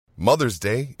Mother's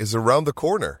Day is around the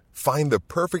corner. Find the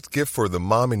perfect gift for the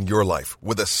mom in your life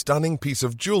with a stunning piece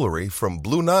of jewelry from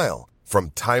Blue Nile.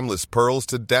 From timeless pearls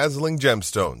to dazzling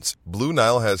gemstones, Blue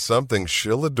Nile has something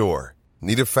she'll adore.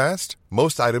 Need it fast?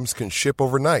 Most items can ship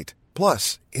overnight.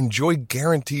 Plus, enjoy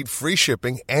guaranteed free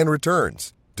shipping and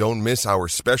returns. Don't miss our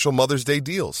special Mother's Day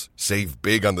deals. Save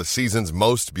big on the season's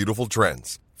most beautiful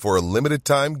trends. For a limited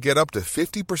time, get up to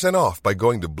 50% off by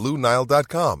going to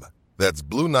BlueNile.com. That's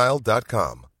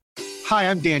BlueNile.com. Hi,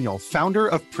 I'm Daniel, founder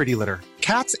of Pretty Litter.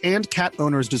 Cats and cat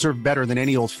owners deserve better than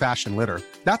any old-fashioned litter.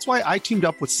 That's why I teamed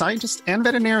up with scientists and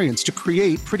veterinarians to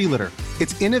create Pretty Litter.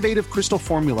 Its innovative crystal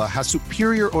formula has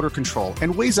superior odor control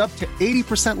and weighs up to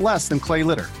 80% less than clay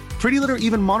litter. Pretty Litter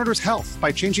even monitors health by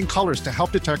changing colors to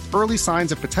help detect early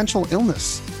signs of potential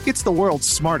illness. It's the world's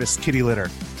smartest kitty litter.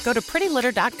 Go to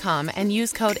prettylitter.com and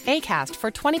use code ACAST for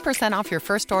 20% off your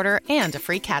first order and a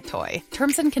free cat toy.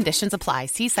 Terms and conditions apply.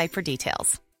 See site for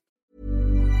details.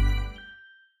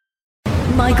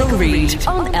 Michael Reid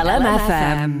on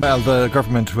LMFM. Well, the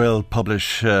government will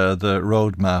publish the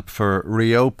roadmap for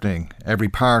reopening every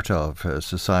part of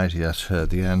society at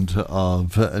the end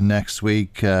of next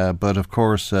week. But of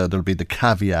course, there'll be the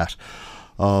caveat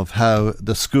of how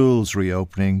the schools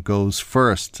reopening goes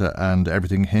first, and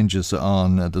everything hinges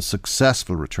on the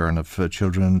successful return of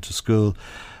children to school,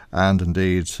 and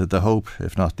indeed the hope,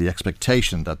 if not the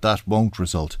expectation, that that won't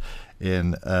result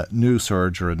in a new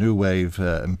surge or a new wave,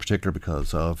 in particular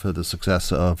because of the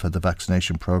success of the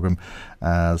vaccination programme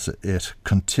as it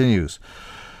continues.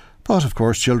 But of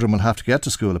course, children will have to get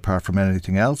to school apart from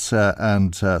anything else,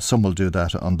 and some will do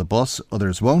that on the bus,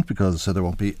 others won't, because there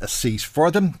won't be a seat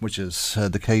for them, which is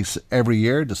the case every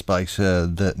year despite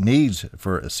the need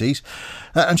for a seat.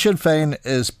 And Sinn Féin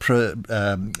is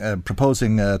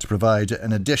proposing to provide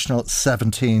an additional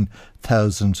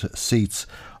 17,000 seats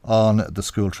on the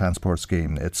school transport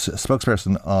scheme. Its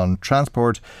spokesperson on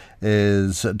transport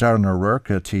is Darren O'Rourke,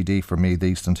 a TD for Meath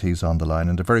East, and he's on the line.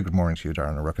 And a very good morning to you,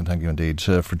 Darren O'Rourke, and thank you indeed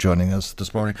for joining us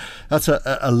this morning. That's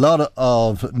a lot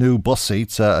of new bus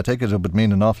seats. I take it would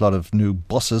mean an awful lot of new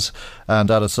buses,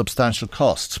 and at a substantial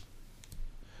cost.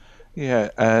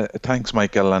 Yeah, thanks,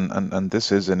 Michael. And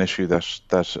this is an issue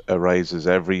that arises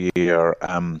every year.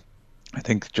 I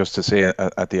think just to say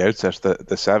at the outset that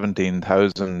the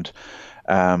 17,000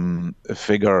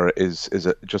 figure is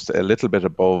just a little bit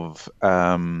above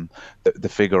the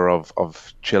figure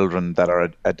of children that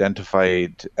are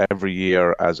identified every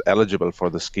year as eligible for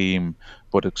the scheme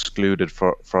but excluded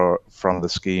from the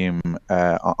scheme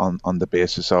on the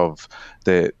basis of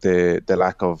the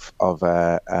lack of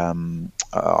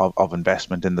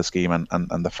investment in the scheme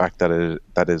and the fact that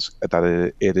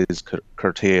it is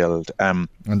curtailed. And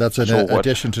that's in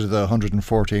addition to the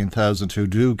 114,000 who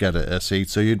do get a seat.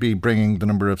 So you'd be bringing the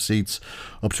number of seats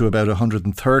up to about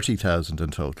 130,000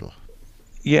 in total.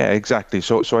 Yeah, exactly.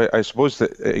 So I suppose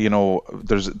that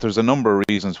there's a number of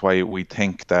reasons why we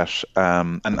think that,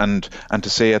 and to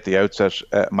say at the outset,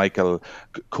 Michael,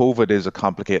 COVID is a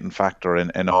complicating factor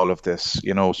in all of this.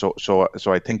 So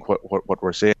I think what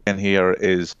we're saying here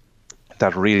is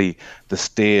that really the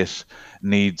state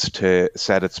needs to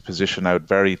set its position out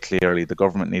very clearly. The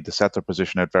government need to set their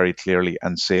position out very clearly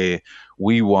and say,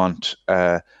 we want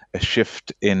a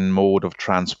shift in mode of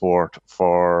transport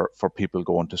for people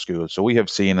going to school. So we have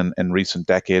seen in recent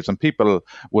decades, and people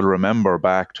will remember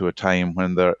back to a time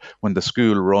when the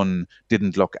school run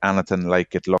didn't look anything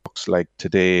like it looks like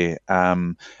today.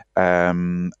 Where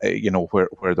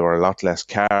there were a lot less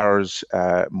cars,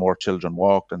 more children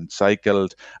walked and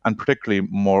cycled, and particularly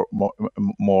more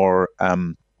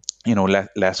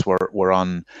less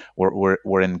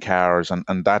were in cars,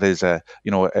 and that is a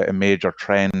major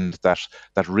trend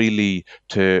that really,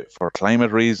 for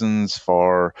climate reasons,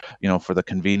 for the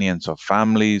convenience of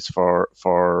families, for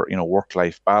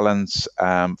work-life balance,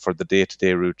 for the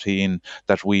day-to-day routine,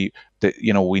 that we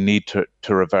need to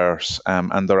reverse,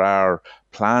 and there are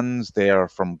plans there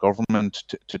from government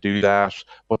to do that,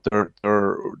 but they're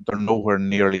nowhere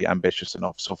nearly ambitious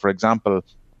enough. So, for example,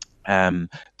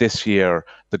 this year,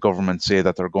 the government say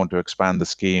that they're going to expand the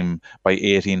scheme by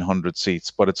 1,800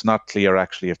 seats, but it's not clear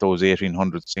actually if those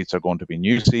 1,800 seats are going to be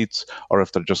new seats or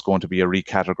if they're just going to be a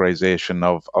recategorization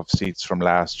of seats from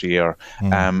last year.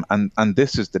 And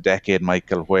this is the decade,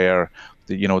 Michael, where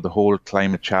the whole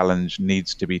climate challenge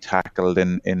needs to be tackled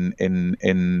in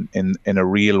a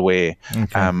real way.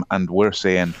 Okay. And we're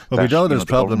saying, well, we know there's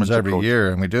problems every approach.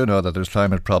 year, and we do know that there's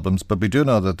climate problems, but we do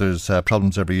know that there's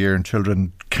problems every year, and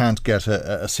children can't get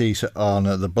a seat on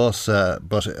the bus.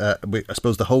 But I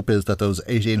suppose the hope is that those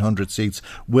 1,800 seats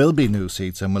will be new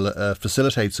seats and will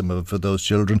facilitate some of those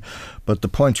children. But the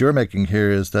point you're making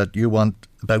here is that you want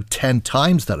about 10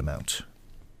 times that amount.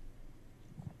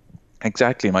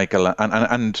 Exactly, Michael,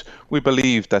 and we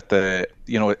believe that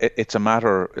it's a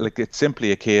matter, like, it's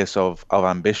simply a case of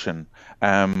ambition.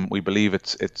 We believe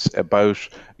it's about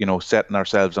setting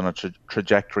ourselves on a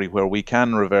trajectory where we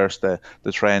can reverse the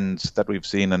trends that we've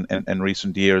seen in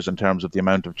recent years in terms of the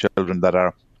amount of children that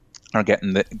are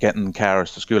getting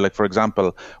cars to school. Like, for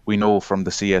example, we know from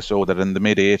the CSO that in the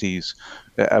mid-80s,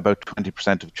 about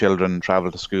 20% of children travel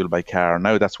to school by car.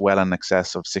 Now that's well in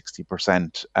excess of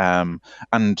 60%.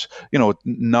 And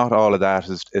not all of that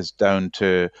is down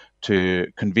to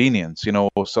convenience. So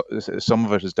some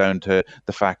of it is down to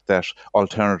the fact that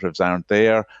alternatives aren't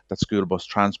there, that school bus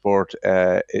transport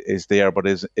is there but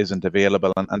isn't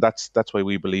available, and that's why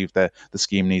we believe that the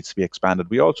scheme needs to be expanded.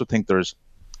 We also think there is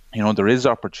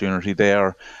opportunity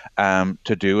there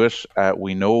to do it.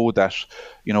 We know that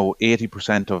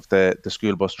 80% of the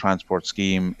school bus transport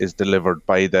scheme is delivered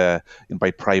by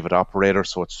private operators,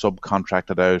 so it's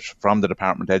subcontracted out from the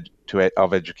Department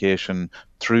of Education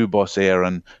through Bus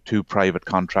Éireann to private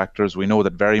contractors. We know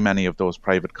that very many of those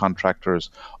private contractors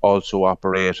also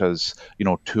operate as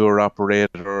tour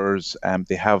operators.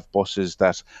 They have buses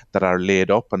that are laid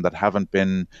up and that haven't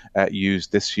been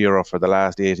used this year or for the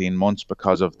last 18 months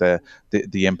because of the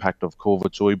impact of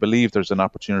COVID. So we believe there's an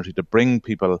opportunity to bring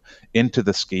people into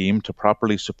the scheme to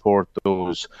properly support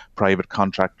those private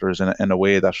contractors in a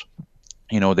way that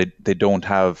they don't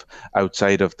have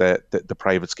outside of the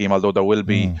private scheme. Although there will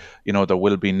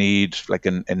be need, like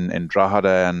in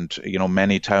Drogheda and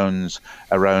many towns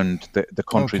around the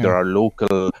country. Okay. There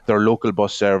are local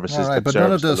bus services. All right, that but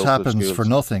none of service this the local happens schools. for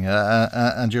nothing,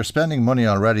 and you're spending money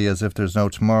already as if there's no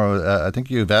tomorrow. I think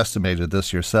you've estimated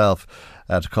this yourself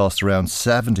to cost around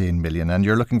 17 million, and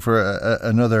you're looking for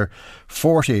another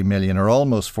 14 million or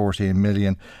almost 14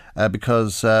 million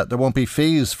because there won't be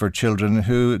fees for children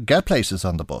who get places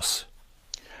on the bus.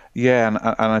 Yeah, and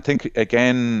I think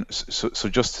again, so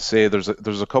just to say, there's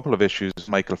a couple of issues,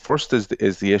 Michael. First is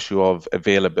the issue of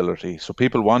availability. So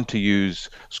people want to use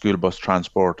school bus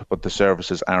transport, but the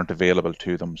services aren't available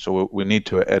to them. So we need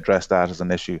to address that as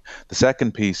an issue. The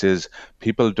second piece is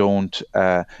people don't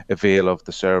avail of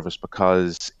the service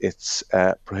because it's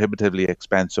prohibitively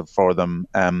expensive for them.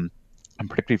 And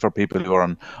particularly for people who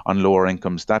are on lower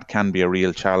incomes, that can be a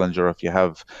real challenge. Or if you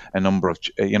have a number of,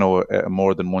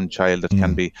 more than one child, that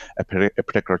can be a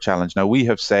particular challenge. Now, we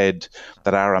have said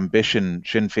that our ambition,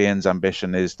 Sinn Féin's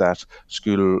ambition, is that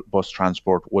school bus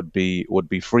transport would be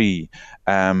free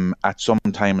at some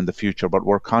time in the future. But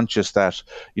we're conscious that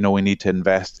we need to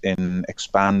invest in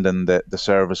expanding the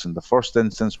service in the first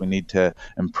instance. We need to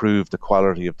improve the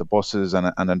quality of the buses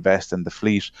and invest in the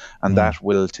fleet, and that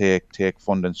will take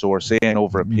funding. So we're saying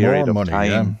over a period of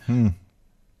time. Yeah.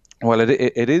 Well,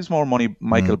 it is more money,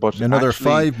 Michael, but another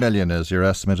actually, 5 million is your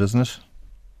estimate, isn't it?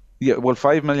 Yeah, well,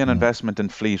 5 million investment in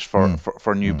fleet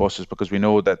for new buses, because we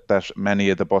know that many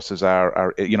of the buses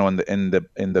are in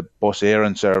the Bus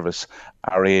Éireann service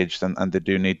are aged and they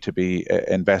do need to be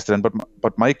invested in.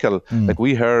 But Michael, like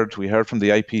we heard from the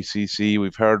IPCC,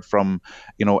 we've heard from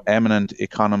eminent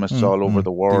economists all over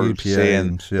the world the EPA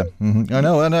saying, I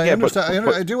know, and I understand.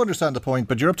 I do understand the point.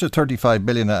 But you're up to 35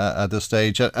 billion at this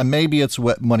stage, and maybe it's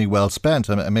money well spent,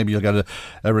 and maybe you'll get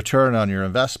a return on your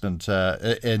investment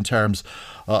in terms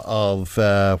of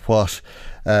what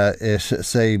it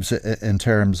saves in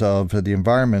terms of the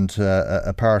environment,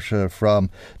 apart from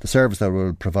the service that it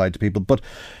will provide to people. But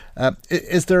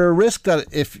is there a risk that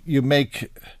if you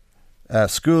make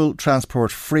school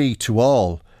transport free to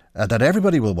all, that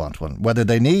everybody will want one, whether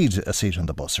they need a seat on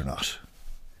the bus or not?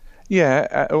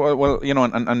 Yeah, well,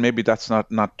 and maybe that's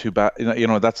not too bad.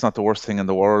 That's not the worst thing in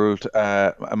the world,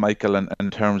 Michael,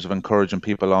 in terms of encouraging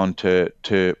people on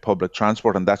to public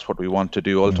transport, and that's what we want to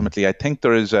do ultimately. I think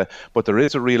there is a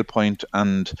real point,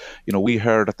 and we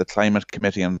heard at the Climate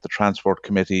Committee and the Transport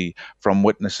Committee from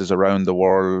witnesses around the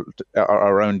world,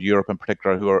 around Europe in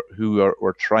particular, who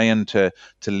are trying to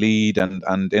lead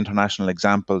and international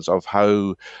examples of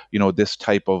how this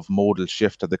type of modal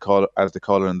shift, as they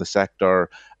call it in the sector,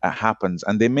 happens.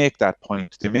 And they make that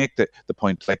point. They make the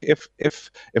point, like, if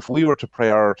we were to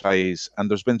prioritise, and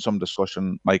there's been some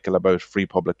discussion, Michael, about free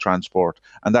public transport,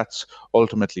 and that's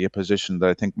ultimately a position that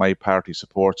I think my party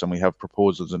supports, and we have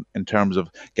proposals in terms of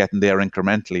getting there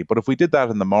incrementally. But if we did that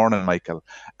in the morning, Michael,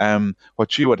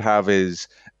 what you would have is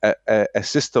a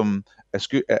system,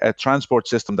 a transport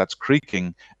system that's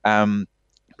creaking,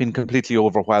 been completely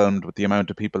overwhelmed with the amount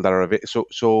of people that are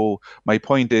so my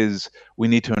point is, we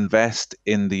need to invest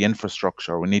in the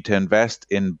infrastructure. We need to invest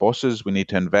in buses. We need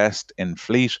to invest in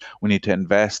fleet. We need to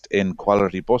invest in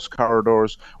quality bus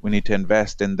corridors. We need to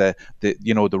invest in the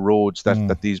roads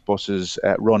that these buses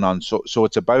run on. So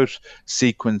it's about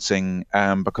sequencing,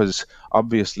 because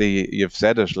obviously you've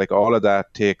said it, like, all of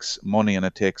that takes money, and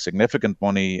it takes significant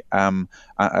money.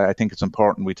 I think it's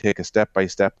important we take a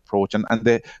step-by-step approach, and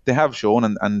they have shown,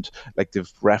 and like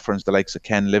they've referenced the likes of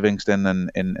Ken Livingstone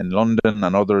in London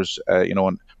and others,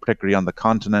 and particularly on the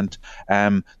continent,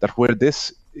 that where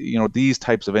these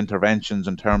types of interventions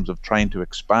in terms of trying to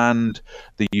expand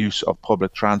the use of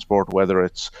public transport, whether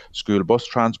it's school bus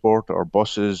transport or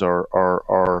buses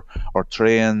or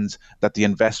trains, that the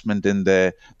investment in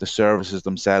the services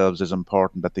themselves is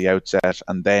important at the outset,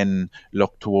 and then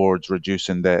look towards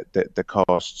reducing the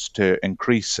costs to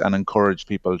increase and encourage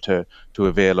people to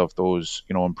avail of those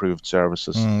improved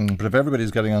services. But if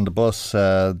everybody's getting on the bus,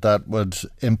 that would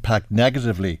impact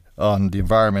negatively on the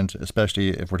environment, especially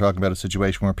if we're talking about a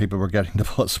situation where people were getting the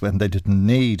bus when they didn't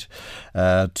need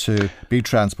to be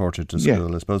transported to school.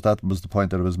 Yeah. I suppose that was the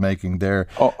point that I was making there.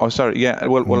 Oh, sorry. Yeah.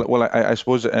 Well, I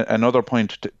suppose another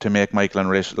point to make, Michael, in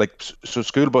relation, like, so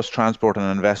school bus transport and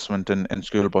investment in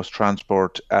school bus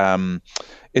transport,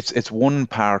 it's one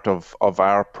part of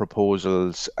our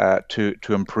proposals to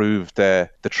improve the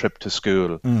trip to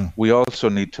school. We also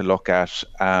need to look at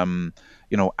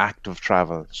active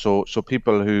travel. So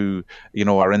people who,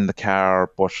 are in the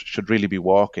car but should really be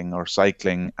walking or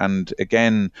cycling. And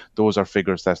again, those are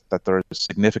figures that there is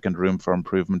significant room for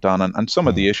improvement on. And some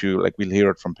of the issue, like we'll hear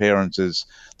it from parents, is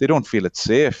they don't feel it's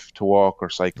safe to walk or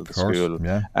cycle to school.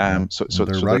 Yeah. So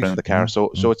they're in the car.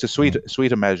 So it's a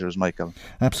suite of measures, Michael.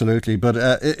 Absolutely. But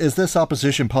is this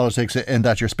opposition politics in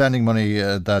that you're spending money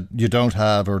that you don't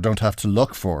have or don't have to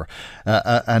look for?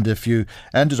 And if you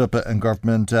ended up in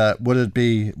government, would it be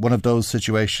one of those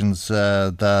situations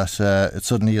that it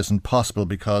suddenly isn't possible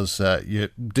because you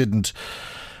didn't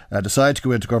decide to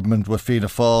go into government with Fianna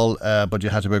Fáil, but you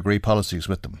had to agree policies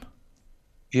with them?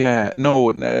 Yeah,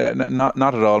 no, not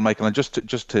at all, Michael. And just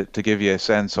to give you a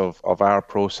sense of our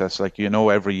process, like,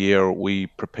 every year we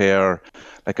prepare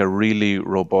like a really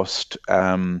robust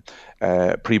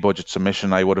pre-budget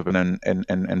submission. I would have been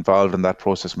involved in that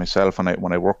process myself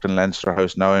when I worked in Leinster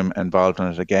House. Now I'm involved in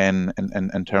it again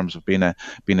in terms of being a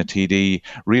TD.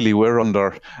 Really, we're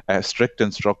under strict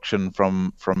instruction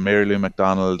from Mary Lou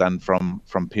McDonald and from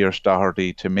Pierce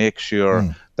Doherty to make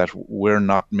sure that we're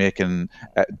not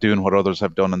doing what others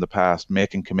have done in the past,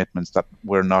 making commitments that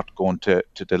we're not going to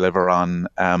deliver on.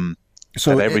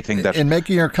 So in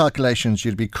making your calculations,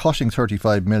 you'd be cutting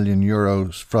 35 million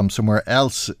euros from somewhere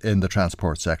else in the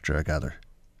transport sector, I gather.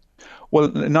 Well,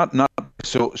 not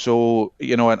so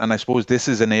and I suppose this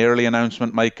is an early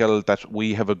announcement, Michael, that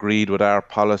we have agreed with our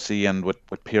policy and with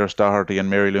Pierce Doherty and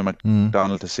Mary Lou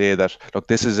McDonald to say that, look,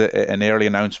 this is an early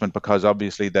announcement because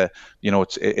obviously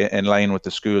it's in line with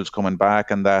the schools coming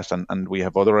back and that, and we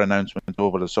have other announcements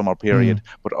over the summer period.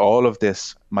 But all of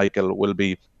this, Michael, will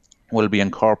be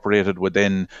incorporated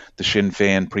within the Sinn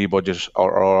Féin pre-budget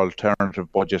or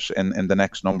alternative budget in the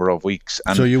next number of weeks.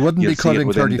 And so you wouldn't be cutting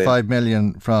 35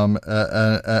 million from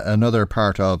another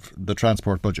part of the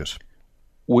transport budget?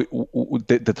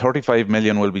 The 35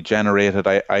 million will be generated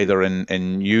either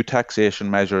in new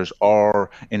taxation measures or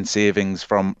in savings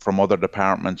from other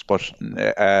departments, but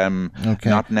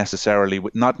not necessarily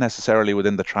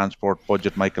within the transport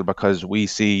budget, Michael, because we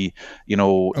see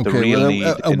the real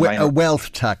need a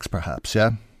wealth tax, perhaps,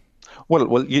 yeah. Well,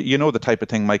 the type of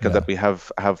thing, Michael, that we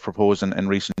have proposed in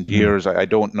recent years. I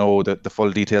don't know the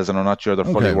full details, and I'm not sure they're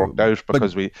fully worked out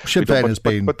because Sinn Féin has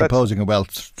been proposing a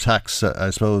wealth tax,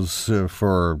 I suppose,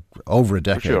 for over a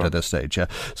decade at this stage. Yeah.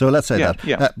 So let's say that.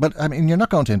 Yeah. But I mean, you're not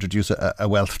going to introduce a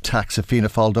wealth tax if Fianna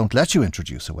Fáil don't let you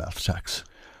introduce a wealth tax.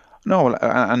 No,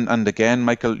 and again,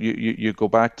 Michael, you go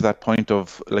back to that point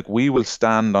of, like, we will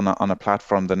stand on a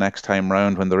platform the next time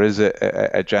round when there is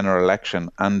a general election,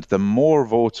 and the more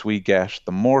votes we get,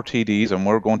 the more TDs, and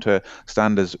we're going to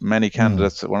stand as many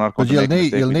candidates. We're not going to make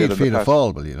mistakes. You'll need Fianna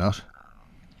Fáil, will you not?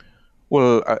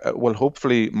 Well,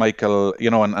 hopefully, Michael,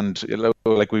 and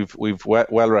like we've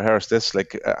well rehearsed this.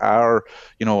 Like our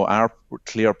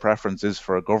clear preference is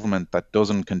for a government that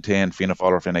doesn't contain Fianna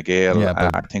Fáil or Fine Gael. Yeah,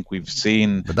 I think we've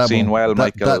seen well,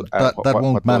 Michael. That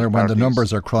won't matter when the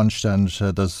numbers are crunched and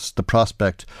there's the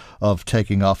prospect of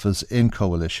taking office in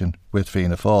coalition with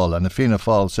Fianna Fáil. And if Fianna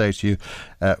Fáil say to you,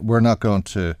 we're not going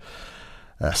to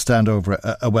stand over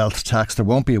a wealth tax. There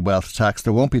won't be a wealth tax.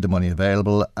 There won't be the money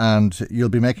available, and you'll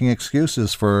be making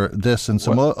excuses for this and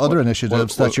some other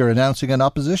initiatives that you're announcing in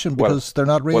opposition because they're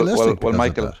not realistic. Well,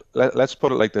 Michael, let's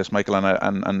put it like this, Michael,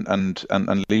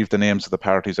 and leave the names of the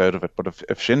parties out of it. But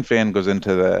if Sinn Féin goes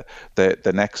into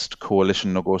the next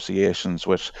coalition negotiations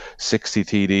with 60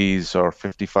 TDs or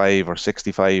 55 or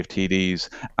 65 TDs,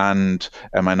 and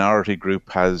a minority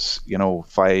group has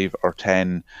 5 or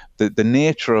 10. The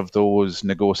nature of those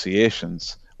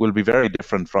negotiations will be very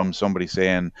different from somebody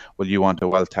saying, well, you want a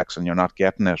wealth tax and you're not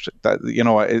getting it.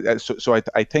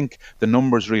 I think the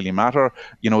numbers really matter,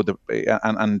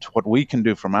 and what we can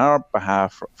do from our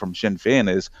behalf, from Sinn Féin,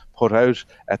 is put out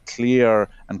a clear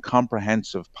and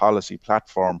comprehensive policy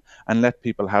platform and let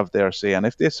people have their say. And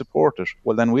if they support it,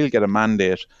 well, then we'll get a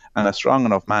mandate, and a strong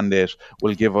enough mandate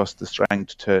will give us the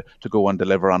strength to go and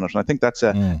deliver on it. And I think that's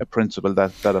a principle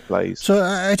that applies. So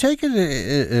I take it,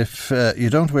 if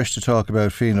you don't wish to talk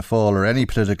about Fianna Fáil or any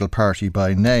political party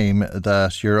by name,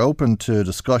 that you're open to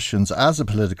discussions as a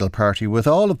political party with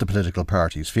all of the political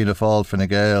parties, Fianna Fáil, Fine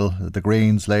Gael, the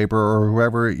Greens, Labour, or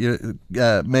whoever you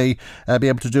may be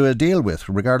able to do a deal with,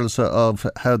 regardless of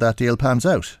how that deal pans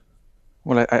out.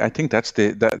 Well, I think that's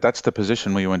the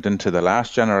position we went into the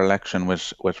last general election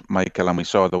with Michael, and we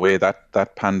saw the way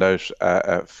that panned out.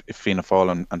 Fianna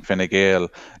Fáil and Fine Gael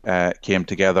came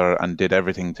together and did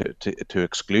everything to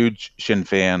exclude Sinn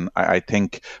Féin. I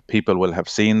think people will have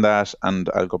seen that, and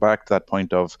I'll go back to that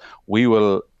point of, we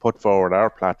will put forward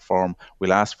our platform,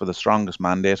 we'll ask for the strongest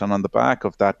mandate, and on the back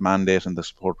of that mandate and the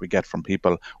support we get from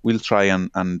people, we'll try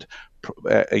and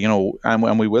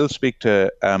we will speak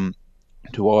to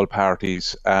all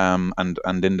parties and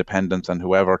independents and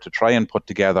whoever, to try and put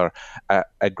together,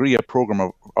 agree a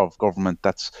programme of government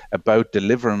that's about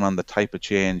delivering on the type of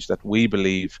change that we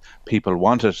believe people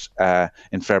wanted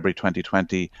in February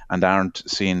 2020 and aren't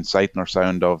seeing sight nor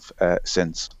sound of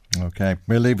since. OK,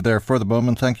 we'll leave it there for the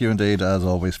moment. Thank you indeed, as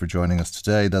always, for joining us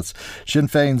today. That's Sinn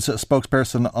Féin's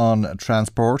spokesperson on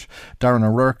transport. Darren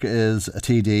O'Rourke is a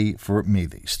TD for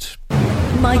Meath East.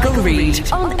 Michael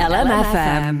Reid on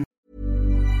LMFM.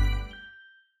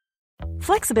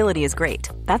 Flexibility is great.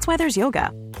 That's why there's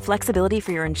yoga. Flexibility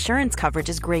for your insurance coverage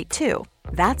is great too.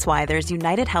 That's why there's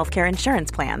United Healthcare Insurance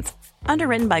Plans.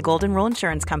 Underwritten by Golden Rule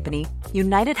Insurance Company,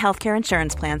 United Healthcare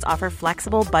Insurance Plans offer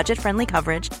flexible, budget-friendly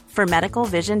coverage for medical,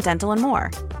 vision, dental, and more.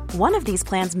 One of these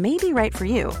plans may be right for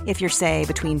you if you're, say,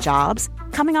 between jobs,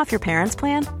 coming off your parents'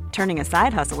 plan, turning a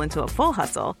side hustle into a full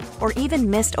hustle, or even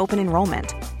missed open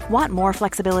enrollment. Want more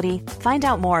flexibility? Find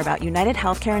out more about United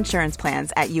Healthcare Insurance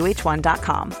Plans at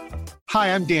uh1.com.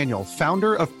 Hi, I'm Daniel,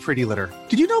 founder of Pretty Litter.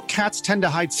 Did you know cats tend to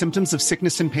hide symptoms of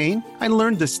sickness and pain? I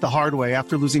learned this the hard way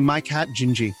after losing my cat,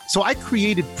 Gingy. So I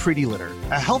created Pretty Litter,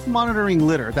 a health monitoring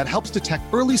litter that helps detect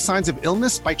early signs of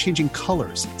illness by changing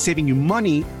colors, saving you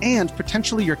money and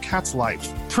potentially your cat's life.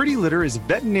 Pretty Litter is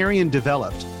veterinarian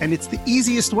developed, and it's the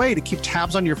easiest way to keep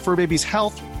tabs on your fur baby's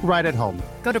health right at home.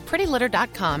 Go to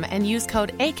prettylitter.com and use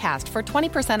code ACAST for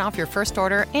 20% off your first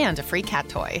order and a free cat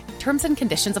toy. Terms and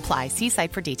conditions apply. See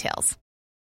site for details.